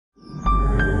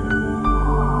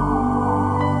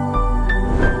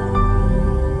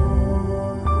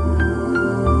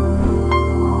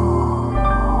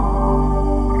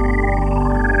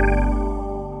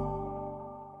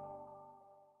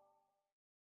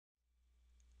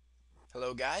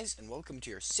Hello guys, and welcome to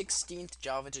your 16th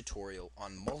Java tutorial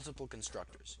on multiple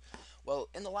constructors. Well,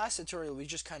 in the last tutorial we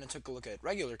just kind of took a look at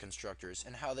regular constructors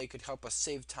and how they could help us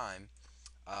save time.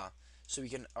 Uh, so we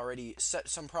can already set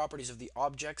some properties of the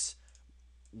objects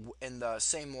in the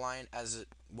same line as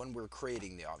when we're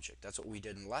creating the object. That's what we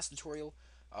did in the last tutorial.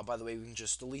 By the way, we can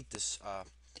just delete this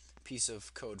piece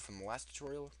of code from the last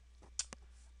tutorial.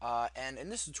 And in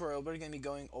this tutorial we're going to be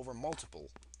going over multiple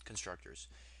constructors.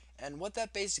 And what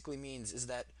that basically means is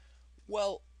that,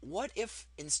 well, what if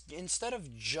instead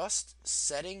of just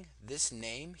setting this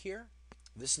name here,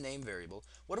 this name variable,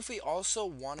 what if we also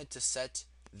wanted to set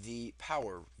the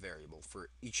power variable for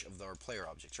each of our player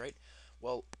objects, right?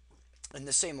 Well, in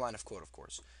the same line of code, of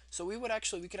course. So we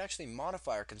could actually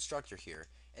modify our constructor here,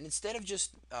 and instead of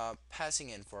just passing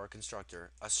in for our constructor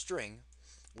a string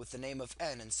with the name of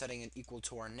n and setting it equal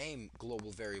to our name global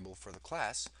variable for the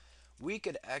class, we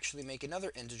could actually make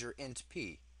another integer int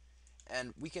p,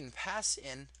 and we can pass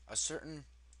in a certain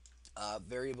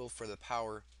variable for the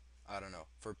power, I don't know,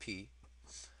 for p,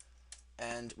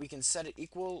 and we can set it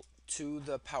equal to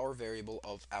the power variable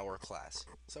of our class.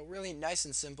 So really nice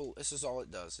and simple. This is all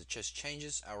it does. It just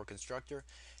changes our constructor.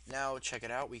 Now check it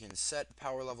out. We can set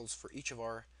power levels for each of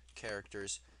our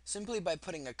characters simply by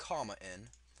putting a comma in,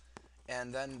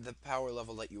 and then the power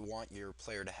level that you want your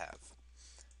player to have.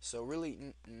 So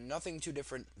really nothing too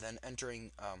different than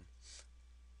entering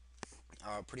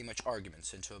pretty much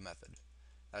arguments into a method.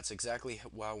 That's exactly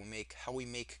how we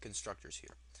make constructors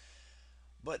here.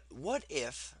 But what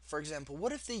if, for example,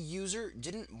 what if the user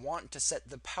didn't want to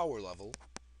set the power level?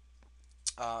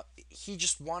 He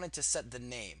just wanted to set the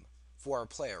name for our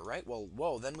player, right? Well,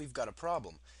 whoa, then we've got a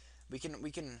problem. We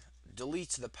can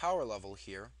delete the power level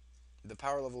here, the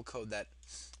power level code that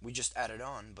we just added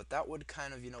on, but that would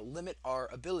kind of, limit our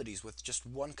abilities with just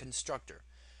one constructor.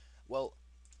 Well,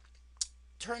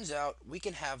 turns out we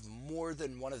can have more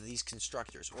than one of these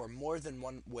constructors, or more than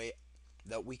one way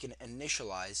that we can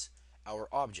initialize our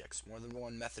objects, more than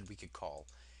one method we could call.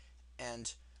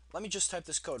 And let me just type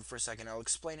this code for a second. I'll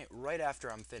explain it right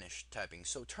after I'm finished typing.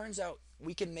 So it turns out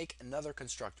we can make another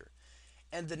constructor,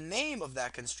 and the name of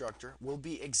that constructor will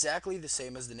be exactly the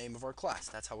same as the name of our class.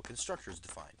 That's how a constructor is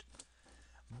defined.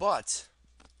 But,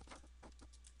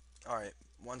 alright,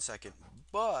 one second.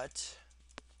 But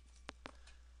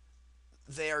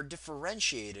they are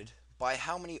differentiated by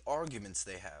how many arguments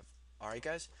they have. Alright,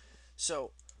 guys?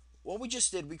 So, what we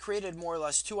just did, we created more or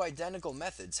less two identical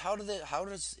methods. How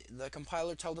does the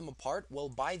compiler tell them apart? Well,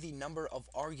 by the number of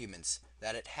arguments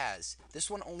that it has. This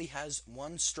one only has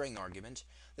one string argument.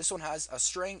 This one has a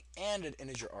string and an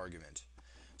integer argument.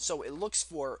 So it looks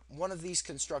for one of these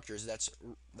constructors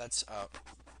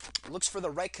looks for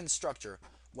the right constructor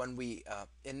when we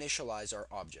initialize our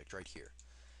object right here.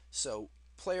 So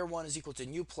player 1 is equal to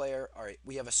new player. Alright,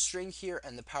 we have a string here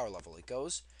and the power level.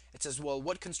 It says, well,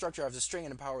 what constructor has a string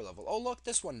and a power level? Oh, look,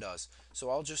 this one does. So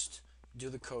I'll just do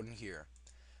the code in here.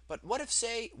 But what if,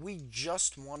 say, we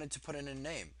just wanted to put in a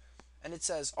name? And it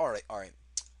says, alright,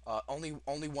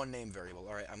 only one name variable.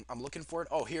 Alright, I'm looking for it.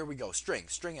 Oh, here we go. String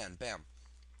n, bam.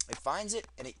 It finds it,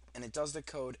 and it does the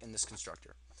code in this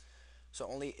constructor.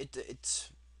 So it's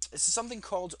something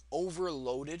called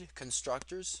overloaded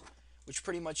constructors, which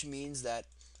pretty much means that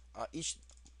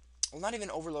well, not even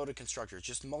overloaded constructors,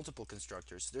 just multiple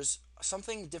constructors. There's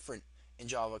something different in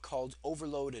Java called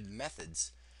overloaded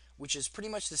methods, which is pretty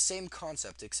much the same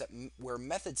concept, except where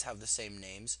methods have the same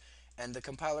names, and the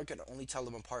compiler can only tell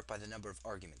them apart by the number of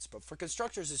arguments. But for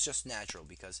constructors, it's just natural,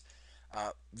 because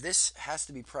this has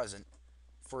to be present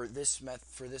for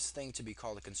this thing to be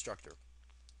called a constructor.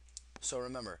 So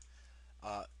remember,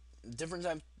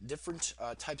 different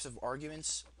types of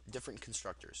arguments, different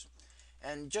constructors.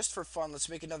 And just for fun, let's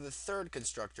make another third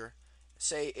constructor.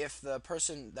 Say if the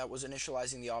person that was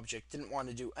initializing the object didn't want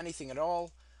to do anything at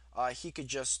all, he could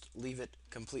just leave it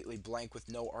completely blank with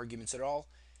no arguments at all.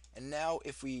 And now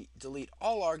if we delete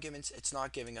all arguments, it's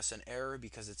not giving us an error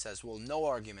because it says, well, no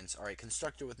arguments. Alright,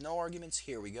 constructor with no arguments,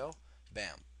 here we go.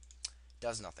 Bam.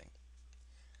 Does nothing.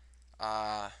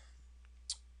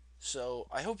 So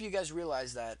I hope you guys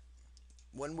realize that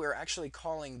when we're actually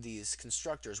calling these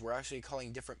constructors, we're actually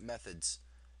calling different methods.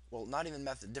 Well, not even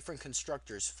method, different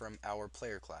constructors from our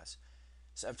player class.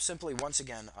 So I'm simply, once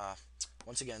again,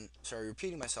 sorry,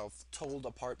 repeating myself, told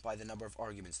apart by the number of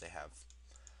arguments they have.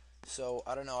 So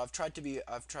I don't know. I've tried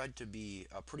to be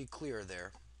pretty clear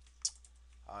there.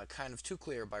 Kind of too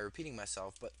clear by repeating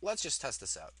myself, but let's just test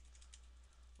this out.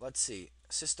 Let's see.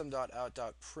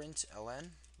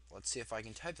 System.out.println. Let's see if I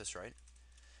can type this right.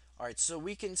 Alright, so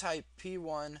we can type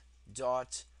p1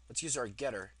 dot, let's use our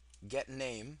getter, get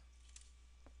name,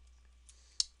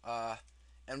 Uh,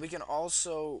 and we can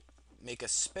also make a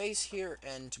space here,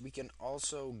 and we can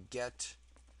also get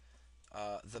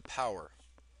the power.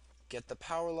 Get the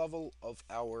power level of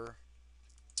our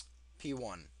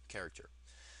P1 character.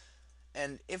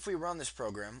 And if we run this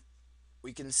program,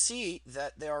 we can see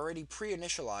that they are already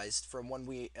pre-initialized from when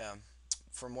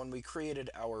we created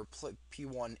our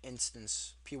P1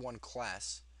 instance, P1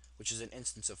 class, which is an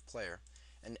instance of player,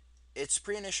 and it's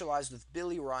pre-initialized with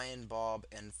Billy, Ryan, Bob,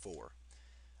 and 4.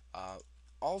 Uh,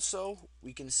 Also,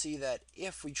 we can see that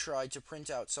if we try to print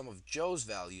out some of Joe's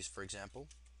values, for example,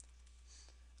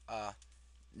 uh,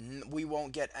 we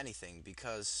won't get anything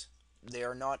because they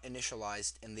are not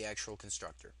initialized in the actual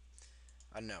constructor.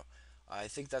 I don't know. I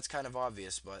think that's kind of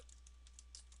obvious, but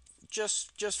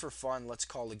just for fun, let's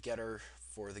call a getter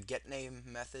for the getName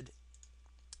method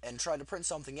and try to print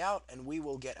something out, and we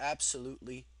will get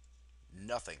absolutely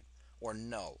nothing or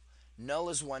null. Null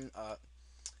is when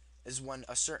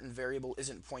a certain variable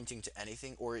isn't pointing to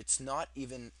anything, or it's not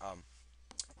even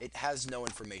it has no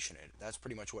information in it. That's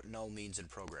pretty much what null means in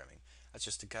programming. That's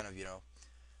just to kind of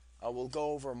we'll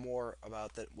go over more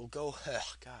about that. We'll go.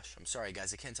 Gosh, I'm sorry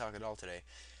guys, I can't talk at all today.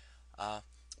 Uh,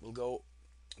 we'll go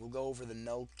we'll go over the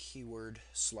null keyword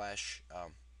slash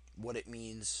what it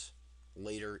means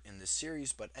later in this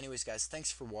series. But anyways, guys,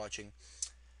 thanks for watching.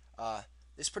 Uh,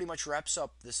 this pretty much wraps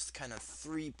up this kind of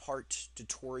three-part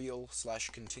tutorial slash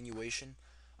continuation.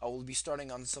 I will be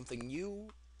starting on something new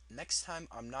next time.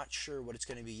 I'm not sure what it's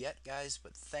going to be yet, guys,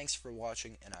 but thanks for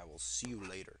watching, and I will see you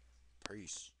later.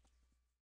 Peace.